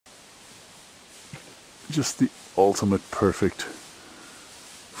Just the ultimate perfect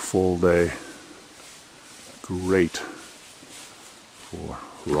full day. Great for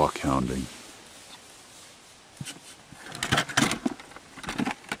rock hounding.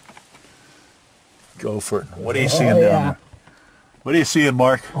 Go for it. What are you seeing down there? What are you seeing,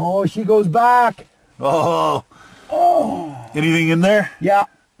 Mark? Oh, she goes back. Oh. Oh. Anything in there? Yeah,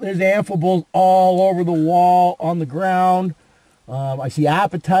 there's amphiboles all over the wall, on the ground. I see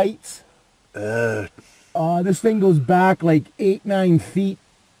appetites. This thing goes back like 8-9 feet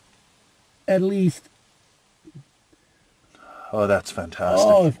at least. Oh, that's fantastic.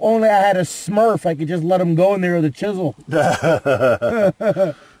 Oh, if only I had a Smurf, I could just let him go in there with a chisel.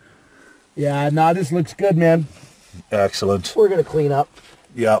 Yeah, nah, this looks good, man. Excellent. We're going to clean up.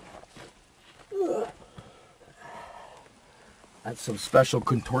 Yep. That's some special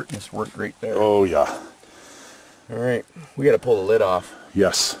contortness work right there. Oh, yeah. All right, we got to pull the lid off.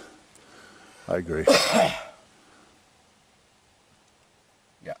 Yes, I agree.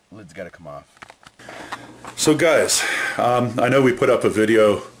 Yeah, lid's got to come off. So guys, I know we put up a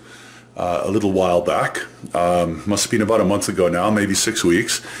video a little while back. Must have been about a month ago now, maybe 6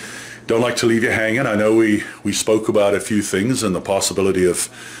 weeks. Don't like to leave you hanging. I know we spoke about a few things and the possibility of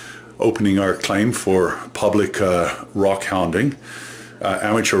opening our claim for public rock hounding,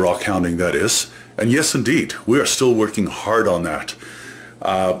 amateur rock hounding that is. And yes, indeed, we are still working hard on that.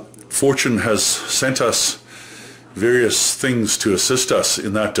 Fortune has sent us various things to assist us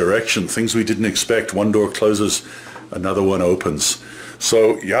in that direction, things we didn't expect. One door closes, another one opens.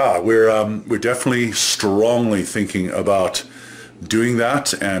 So yeah, we're definitely strongly thinking about doing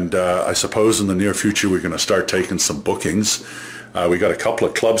that, and I suppose in the near future we're going to start taking some bookings. We got a couple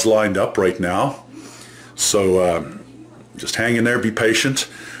of clubs lined up right now, so just hang in there, be patient.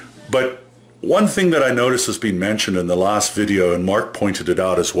 But one thing that I noticed has been mentioned in the last video, and Mark pointed it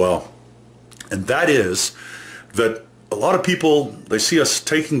out as well, and that is that a lot of people, they see us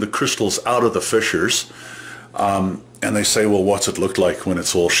taking the crystals out of the fissures, and they say, well, what's it look like when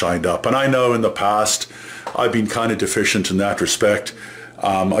it's all shined up? And I know in the past I've been kind of deficient in that respect.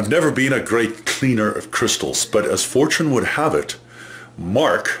 I've never been a great cleaner of crystals, but as fortune would have it,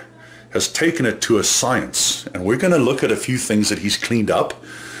 Mark has taken it to a science, and we're going to look at a few things that he's cleaned up,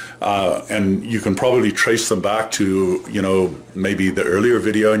 and you can probably trace them back to, you know, maybe the earlier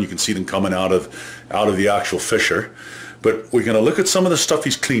video, and you can see them coming out of the actual fissure. But we're going to look at some of the stuff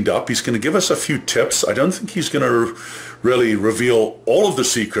he's cleaned up. He's going to give us a few tips. I don't think he's going to really reveal all of the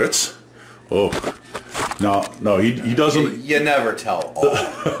secrets. Oh, no, he doesn't. You never tell all.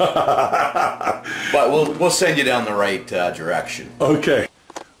 But we'll send you down the right direction. Okay.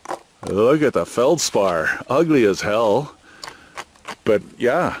 Look at the feldspar. Ugly as hell. But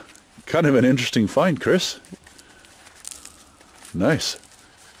yeah, kind of an interesting find, Chris. Nice.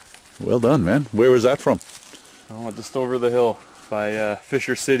 Well done, man. Where was that from? Oh, just over the hill by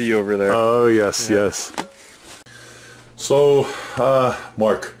Fisher City over there. Oh, yes, yeah. Yes. So,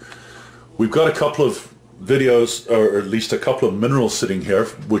 Mark, we've got a couple of videos, or at least a couple of minerals sitting here,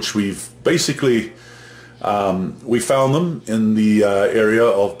 which we've basically, we found them in the area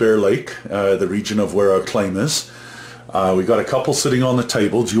of Bear Lake, the region of where our claim is. We've got a couple sitting on the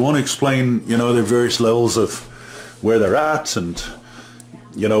table. Do you want to explain, you know, the various levels of where they're at and,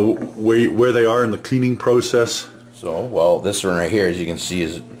 you know, where they are in the cleaning process? So, well, this one right here, as you can see,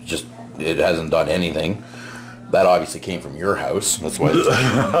 is just, it hasn't done anything. That obviously came from your house. That's why there's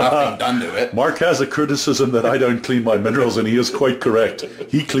nothing done to it. Mark has a criticism that I don't clean my minerals, and he is quite correct.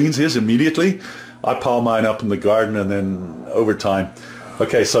 He cleans his immediately. I pile mine up in the garden, and then over time.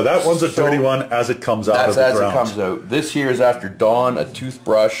 Okay, so that one's a dirty one as it comes out of the ground. That's as it comes out. This here is after dawn, a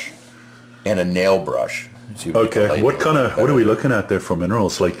toothbrush and a nail brush. Okay, what are we looking at there for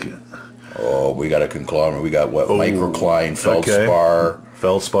minerals? Like, oh, we got a conglomerate. We got what, microcline, feldspar. Okay.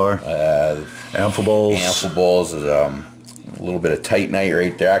 Feldspar. Amphiboles. Amphiboles is a little bit of titanite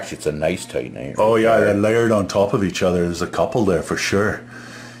right there. Actually, it's a nice titanite. Oh yeah, they're layered on top of each other. There's a couple there for sure.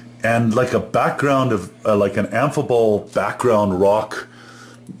 And like a background of, like an amphibole background rock,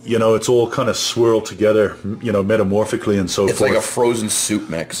 you know, it's all kind of swirled together, you know, metamorphically and so forth. It's like a frozen soup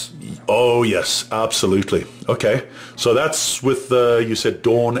mix. Oh, yes, absolutely. Okay, so that's with the, you said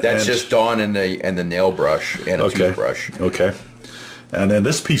dawn. That's just dawn and the nail brush and a toothbrush. Okay, and then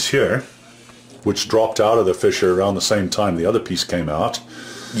this piece here, which dropped out of the fissure around the same time the other piece came out.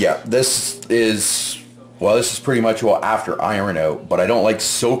 Yeah, this is, well, this is pretty much, well, after iron out, but I don't like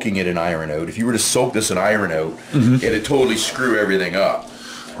soaking it in iron out. If you were to soak this in iron out, it'd totally screw everything up.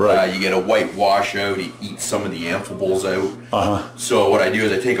 Right. You get a white washout, it eats some of the amphiboles out. So what I do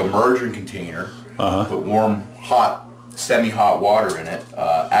is I take a margarine container, put warm, hot semi-hot water in it,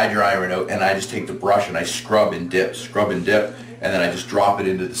 add your iron out, and I just take the brush and I scrub and dip, and then I just drop it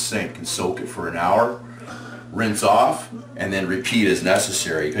into the sink and soak it for an hour, rinse off, and then repeat as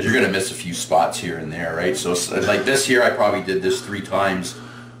necessary, because you're going to miss a few spots here and there, right? So like this here, I probably did this 3 times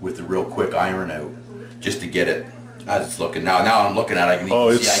with the real quick iron out, just to get it as it's looking. Now I'm looking at it, I can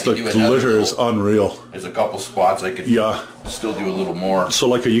even see I can do the glitter is unreal. There's a couple spots I could still do a little more. So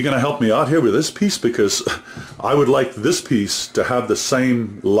like, are you going to help me out here with this piece? Because I would like this piece to have the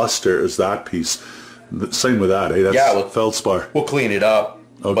same luster as that piece. Same with that, eh? That's feldspar. We'll clean it up.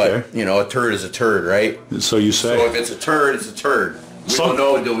 Okay. But, you know, a turd is a turd, right? So you say. So if it's a turd, it's a turd. We don't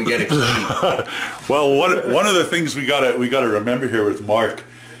know until we get it clean. Well, one of the things we gotta remember here with Mark,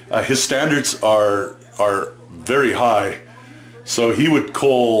 his standards are very high. So he would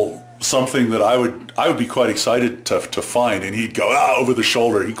call something that I would be quite excited to find, and he'd go over the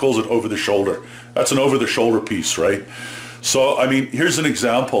shoulder. He calls it over the shoulder. That's an over the shoulder piece, right? So I mean, here's an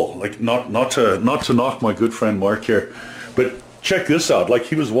example. Like not to knock my good friend Mark here, but check this out. Like,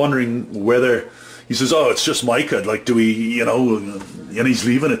 he was wondering whether, he says, oh, it's just mica. Like, do we, you know, and he's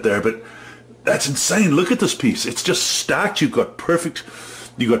leaving it there. But that's insane. Look at this piece. It's just stacked. You've got perfect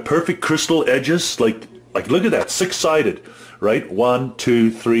crystal edges. Like look at that, 6-sided, right? 1,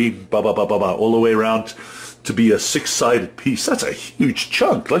 2, 3, all the way around to be a 6-sided piece. That's a huge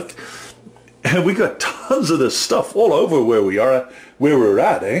chunk. Like, and we got tons of this stuff all over where we're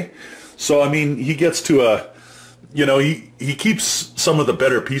at, eh? So I mean, he gets to a, you know, he keeps some of the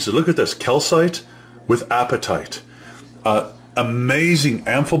better pieces. Look at this, calcite with apatite. Amazing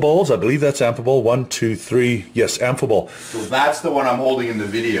amphiboles. I believe that's amphibole. 1, 2, 3. Yes, amphibole. So that's the one I'm holding in the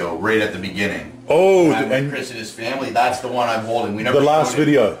video right at the beginning. Oh, and Chris and his family. That's the one I'm holding. We never the last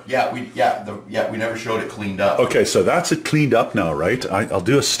video. Yeah, we never showed it cleaned up. Okay, so that's it cleaned up now, right? I'll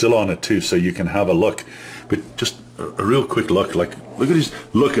do a still on it too, so you can have a look. But just a real quick look. Like,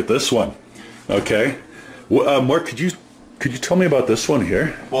 look at this one. Okay. Mark, could you tell me about this one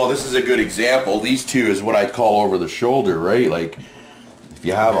here? Well, this is a good example. These two is what I'd call over the shoulder, right? Like, if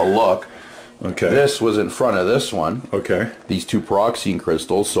you have a look, okay, this was in front of this one. Okay. These two peroxene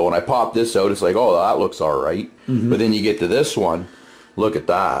crystals. So when I pop this out, it's like, oh, that looks all right. Mm-hmm. But then you get to this one, look at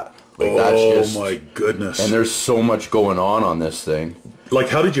that. Like, that's just, my goodness. And there's so much going on this thing. Like,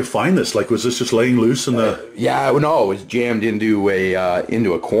 how did you find this? Like, was this just laying loose in the... Yeah, no, it was jammed into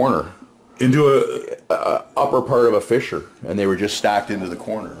a corner. Into a upper part of a fissure, and they were just stacked into the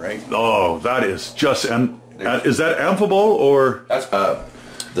corner, right? Oh, that is just, and is that amphibole or? That's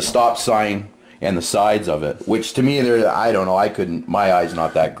the stop sign and the sides of it, which to me, I don't know, my eye's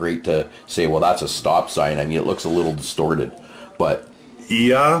not that great to say, well, that's a stop sign. I mean, it looks a little distorted, but.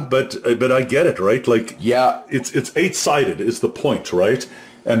 Yeah, but I get it, right? Like, yeah, it's 8-sided is the point, right?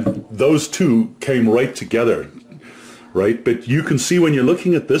 And those two came right together. Right, but you can see when you're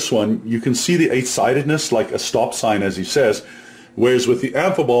looking at this one, you can see the 8-sidedness, like a stop sign, as he says. Whereas with the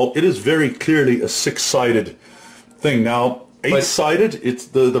amphibole, it is very clearly a 6-sided thing. Now, 8-sided, it's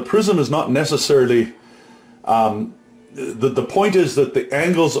the prism is not necessarily. The point is that the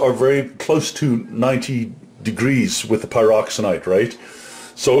angles are very close to 90 degrees with the pyroxenite, right?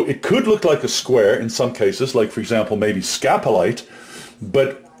 So it could look like a square in some cases, like for example maybe scapolite,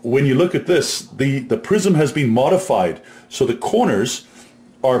 but when you look at this, the prism has been modified, so the corners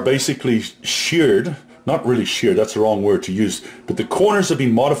are basically sheared, not really sheared, that's the wrong word to use, but the corners have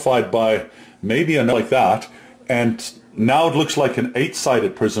been modified by maybe a like that, and now it looks like an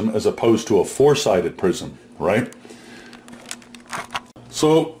 8-sided prism as opposed to a 4-sided prism, right?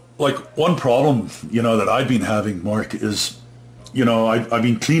 So, like, one problem, you know, that I've been having, Mark, is, you know, I've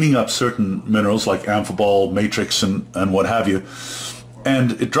been cleaning up certain minerals like amphibole, matrix, and what have you.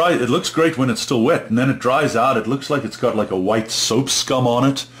 And it looks great when it's still wet, and then it dries out. It looks like it's got like a white soap scum on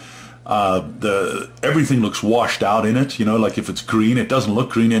it. Everything looks washed out in it. You know, like if it's green, it doesn't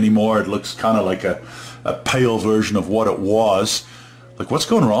look green anymore. It looks kind of like a pale version of what it was. Like, what's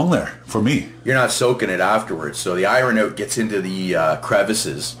going wrong there for me? You're not soaking it afterwards, so the iron out gets into the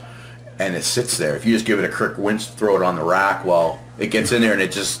crevices, and it sits there. If you just give it a quick rinse, throw it on the rack, well, it gets in there, and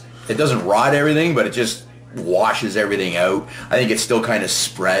it doesn't rot everything, but it just washes everything out. I think it still kind of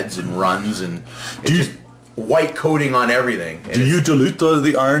spreads and runs, and it's just white coating on everything. Do you dilute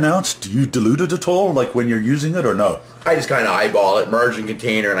the iron out? Do you dilute it at all, like when you're using it, or no? I just kind of eyeball it, immersion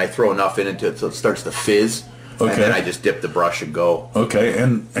container, and I throw enough into it so it starts to fizz. Okay. And then I just dip the brush and go. Okay,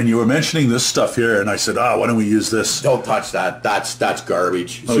 and you were mentioning this stuff here, and I said, why don't we use this? Don't touch that. That's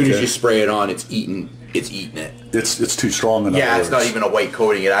garbage. As soon as you spray it on, it's eating it. It's too strong. Yeah, it's not even a white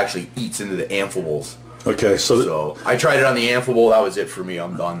coating. It actually eats into the amphiboles. Okay, so I tried it on the amphibole. That was it for me.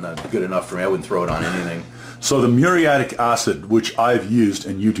 I'm done. That's good enough for me. I wouldn't throw it on anything. So the muriatic acid, which I've used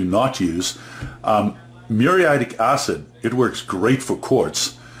and you do not use, muriatic acid, it works great for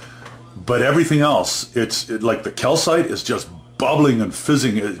quartz, but everything else, like the calcite is just bubbling and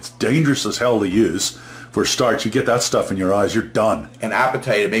fizzing. It's dangerous as hell to use. For a start, you get that stuff in your eyes, you're done. And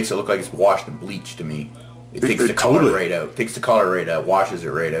apatite, it makes it look like it's washed and bleached to me. It takes the color totally right out. Takes the color right out, washes it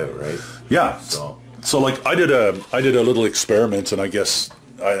right out, right? Yeah. So like I did a little experiment, and I guess,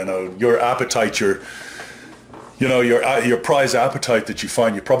 I don't know, your apatite, your prize apatite that you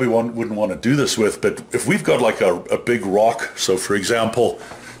find, you probably wouldn't want to do this with, but if we've got like a big rock, so for example,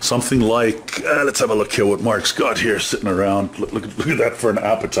 something like, let's have a look here what Mark's got here sitting around. Look at that for an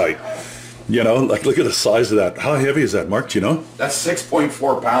apatite. You know, like look at the size of that. How heavy is that, Mark? Do you know? That's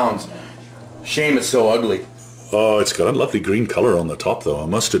 6.4 pounds. Shame it's so ugly. Oh, it's got a lovely green color on the top, though, I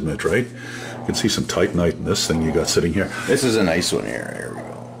must admit, right? You can see some titanite in this thing you got sitting here. This is a nice one here. Here we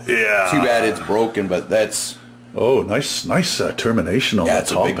go. Yeah. Too bad it's broken, but that's... Oh, nice termination on the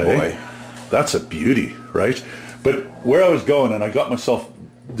top, a big boy. That's a beauty, right? But where I was going, and I got myself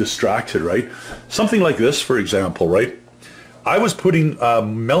distracted, right? Something like this, for example, right? I was putting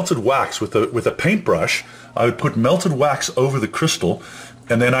melted wax with a paintbrush. I would put melted wax over the crystal,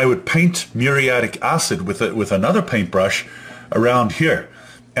 and then I would paint muriatic acid with another paintbrush around here.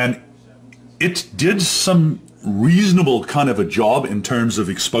 And it did some reasonable kind of a job in terms of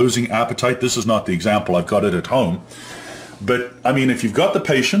exposing apatite. This is not the example, I've got it at home. But I mean, if you've got the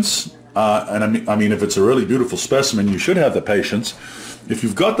patience, and I mean, if it's a really beautiful specimen, you should have the patience. If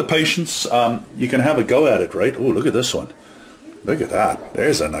you've got the patience, you can have a go at it, right? Oh, look at this one. Look at that.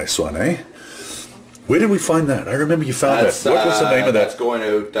 There's a nice one, eh? Where did we find that? I remember you found that. What was the name of that? That's going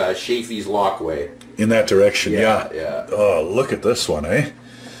out Shafey's Lockway. In that direction, Yeah. Oh, look at this one, eh?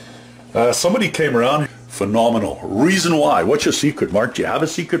 Somebody came around. Phenomenal. Reason why? What's your secret, Mark? Do you have a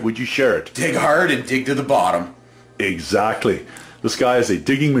secret? Would you share it? Dig hard and dig to the bottom. Exactly. This guy is a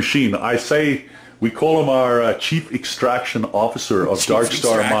digging machine. I say we call him our chief extraction officer of Dark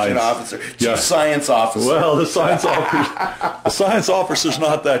Star Mines. Chief science officer. Well, the science officer's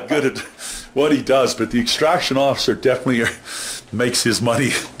not that good at what he does, but the extraction officer definitely makes his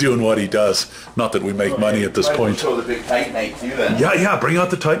money doing what he does. Not that we make money at this point. Show the big titanite too, then. Yeah. Bring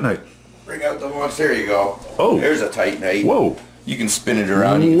out the titanite. Bring out the ones. There you go. Oh, there's a titanite. Whoa. You can spin it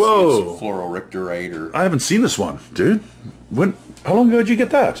around. You can Whoa. see fluororictorite or... I haven't seen this one, dude. How long ago did you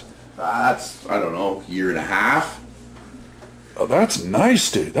get that? That's, I don't know, year and a half. Oh, that's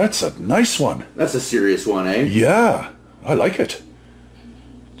nice, dude. That's a nice one. That's a serious one, eh? Yeah, I like it.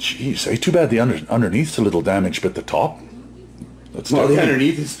 Jeez, too bad the underneath's a little damaged, but the top... Well, the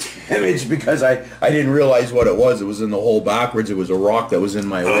underneath is damaged because I didn't realize what it was. It was in the hole backwards. It was a rock that was in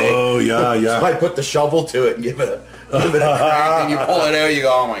my way. Oh, yeah. So I put the shovel to it and give it a crank, and you pull it out, you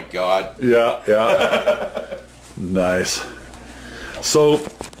go, oh my God. Yeah. Nice. So,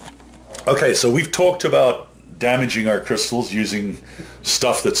 okay, so we've talked about damaging our crystals using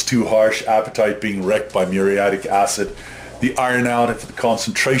stuff that's too harsh, apatite being wrecked by muriatic acid, the iron out if the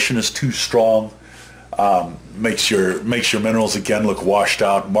concentration is too strong, makes your minerals again look washed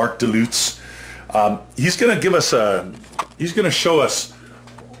out. Mark dilutes. He's going to give us he's going to show us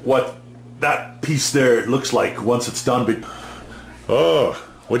what that piece there looks like once it's done. But oh,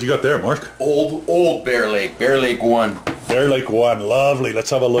 what you got there, Mark? Old Bear Lake 1. Bear Lake 1, lovely. Let's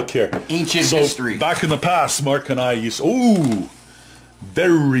have a look here. Ancient history. Back in the past, Mark and I used,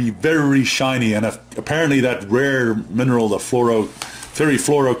 very, very shiny, and apparently that rare mineral, the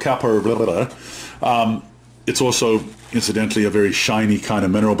fluorocappa, blah, blah, blah, it's also, incidentally, a very shiny kind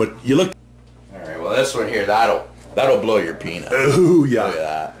of mineral, but you look... All right, well, this one here, that'll blow your peanut. Oh, yeah. Look at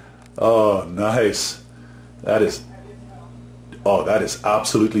that. Oh, nice. That is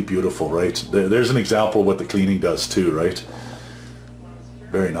absolutely beautiful, right? There's an example of what the cleaning does too, right?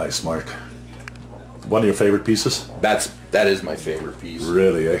 Very nice, Mark. One of your favorite pieces? That is my favorite piece.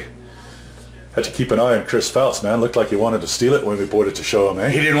 Really, eh? Had to keep an eye on Chris Phelps, man. Looked like he wanted to steal it when we brought it to show him, eh?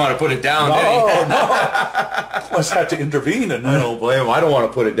 He didn't want to put it down, did he? No. Must have to intervene. And I don't blame him. I don't want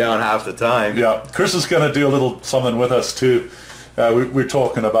to put it down half the time. Yeah, Chris is going to do a little something with us too. We're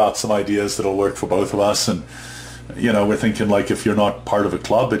talking about some ideas that'll work for both of us, and you know, we're thinking like if you're not part of a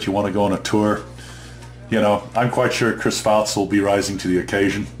club but you want to go on a tour, you know, I'm quite sure Chris Phelps will be rising to the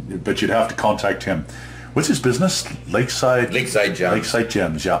occasion, but you'd have to contact him. What's his business? Lakeside Gems. Lakeside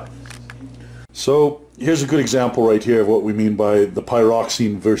Gems, yeah. So here's a good example right here of what we mean by the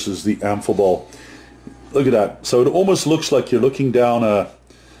pyroxene versus the amphibole. Look at that. So it almost looks like you're looking down a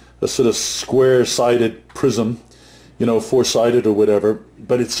sort of square-sided prism, you know, four-sided or whatever,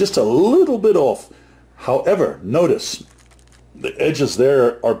 but it's just a little bit off. However, notice the edges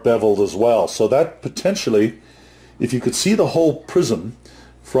there are beveled as well. So that potentially, if you could see the whole prism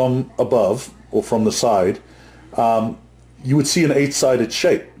from above or from the side, you would see an 8-sided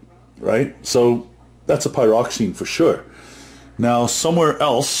shape, right? So that's a pyroxene for sure. Now somewhere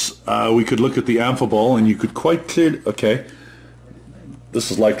else, we could look at the amphibole and you could quite clearly, okay, this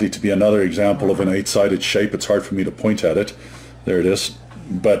is likely to be another example of an 8-sided shape. It's hard for me to point at it. There it is.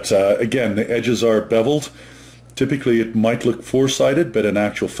 But again, the edges are beveled. Typically it might look 4-sided, but in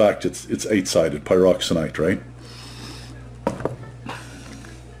actual fact it's 8-sided, pyroxenite, right?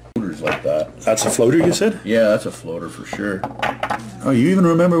 Floaters like that. That's a floater, you said? Yeah, that's a floater for sure. Oh, you even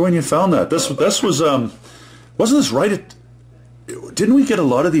remember when you found that? This was, wasn't this right at, didn't we get a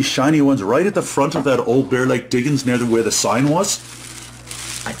lot of these shiny ones right at the front of that old Bear Lake diggings near where the sign was?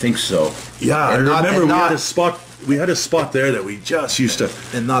 I think so. Yeah, I remember we had a spot there that we just used to...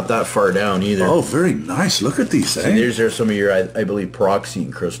 And not that far down either. Oh, very nice. Look at these, eh? There's some of your, I believe,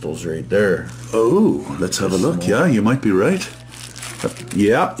 pyroxene crystals right there. Oh, let's have a look. Yeah, you might be right.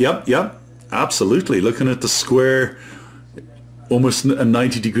 Yep. Absolutely. Looking at the square, almost a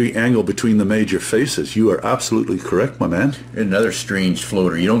 90-degree angle between the major faces. You are absolutely correct, my man. Another strange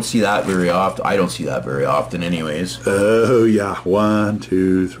floater. You don't see that very often. I don't see that very often anyways. Oh, yeah. 1,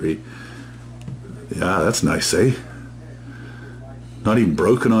 2, 3. Yeah, that's nice, eh? Not even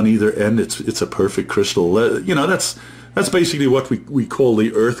broken on either end. It's a perfect crystal. You know, that's basically what we call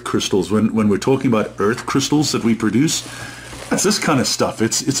the earth crystals. When we're talking about earth crystals that we produce, that's this kind of stuff.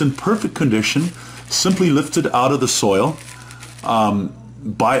 It's in perfect condition, simply lifted out of the soil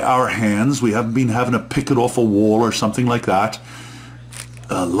by our hands. We haven't been having to pick it off a wall or something like that.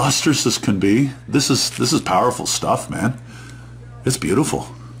 Lustrous as can be. This is powerful stuff, man. It's beautiful.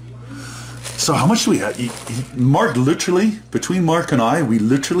 So how much do we have? Mark, literally, between Mark and I, we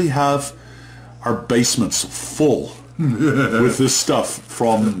literally have our basements full with this stuff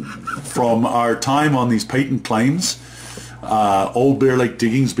from our time on these patent claims. Old Bear Lake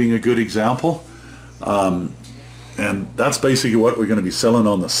diggings being a good example. And that's basically what we're going to be selling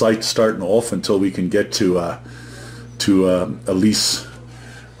on the site starting off until we can get to a lease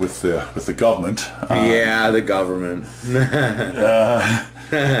with the government. Yeah, the government.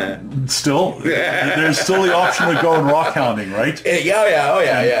 Still, there's still the option of going rock hounding, right? Yeah.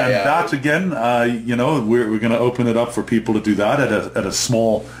 And that again, you know, we're going to open it up for people to do that at a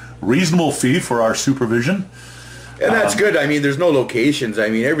small, reasonable fee for our supervision. And that's good. I mean, there's no locations. I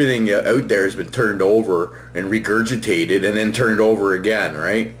mean, everything out there has been turned over and regurgitated and then turned over again,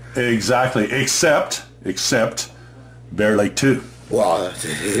 right? Exactly. Except Bear Lake 2. Well, it's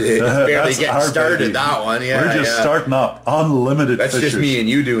barely getting started, baby. That one. Yeah, we're just starting up. Unlimited That's fishers. just me and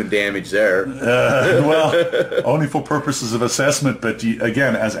you doing damage there. Well, only for purposes of assessment. But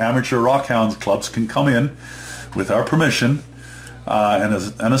again, as amateur rock hounds, clubs can come in with our permission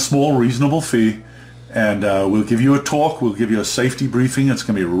and a small, reasonable fee. And we'll give you a talk. We'll give you a safety briefing. It's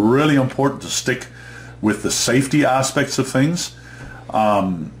going to be really important to stick with the safety aspects of things.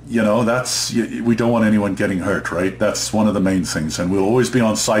 You know, we don't want anyone getting hurt, right? That's one of the main things. And we'll always be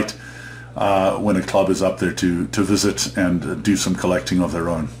on site when a club is up there to visit and do some collecting of their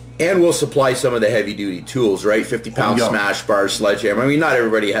own. And we'll supply some of the heavy-duty tools, right? 50-pound smash bar, sledgehammer. I mean, not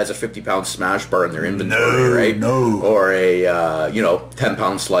everybody has a 50-pound smash bar in their inventory, right? No. Or a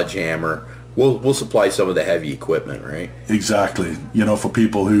 10-pound sledgehammer. We'll supply some of the heavy equipment, right? Exactly. You know, for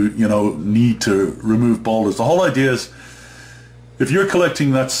people who, you know, need to remove boulders. The whole idea is, if you're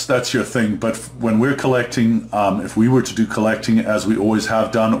collecting, that's your thing. But when we're collecting, if we were to do collecting as we always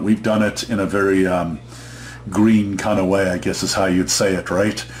have done, we've done it in a very green kind of way, I guess is how you'd say it,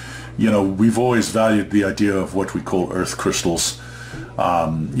 right? You know, we've always valued the idea of what we call earth crystals.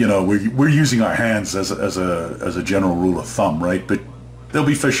 You know, we're using our hands as a general rule of thumb, right? But there'll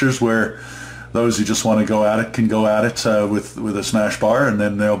be fishers where those who just want to go at it can go at it with a smash bar, and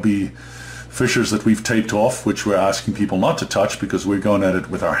then there'll be fishers that we've taped off, which we're asking people not to touch because we're going at it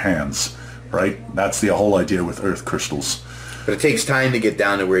with our hands, right? That's the whole idea with earth crystals. But it takes time to get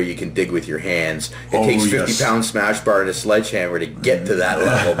down to where you can dig with your hands. It takes 50-pound smash bar and a sledgehammer to get to that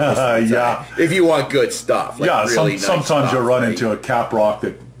level. Yeah. If you want good stuff. Like really nice sometimes stuff, you'll run right? into a cap rock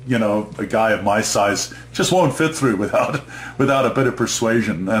that, you know, a guy of my size just won't fit through without a bit of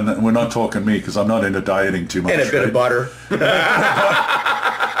persuasion. And we're not talking me because I'm not into dieting too much. And a bit of butter.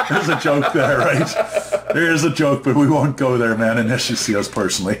 There's a joke there, right? There is a joke, but we won't go there, man, unless you see us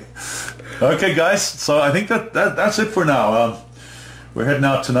personally. Okay, guys, so I think that's it for now. We're heading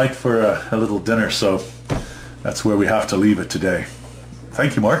out tonight for a little dinner, so that's where we have to leave it today.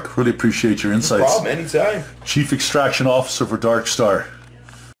 Thank you, Mark. Really appreciate your insights. No problem, anytime. Chief Extraction Officer for Dark Star.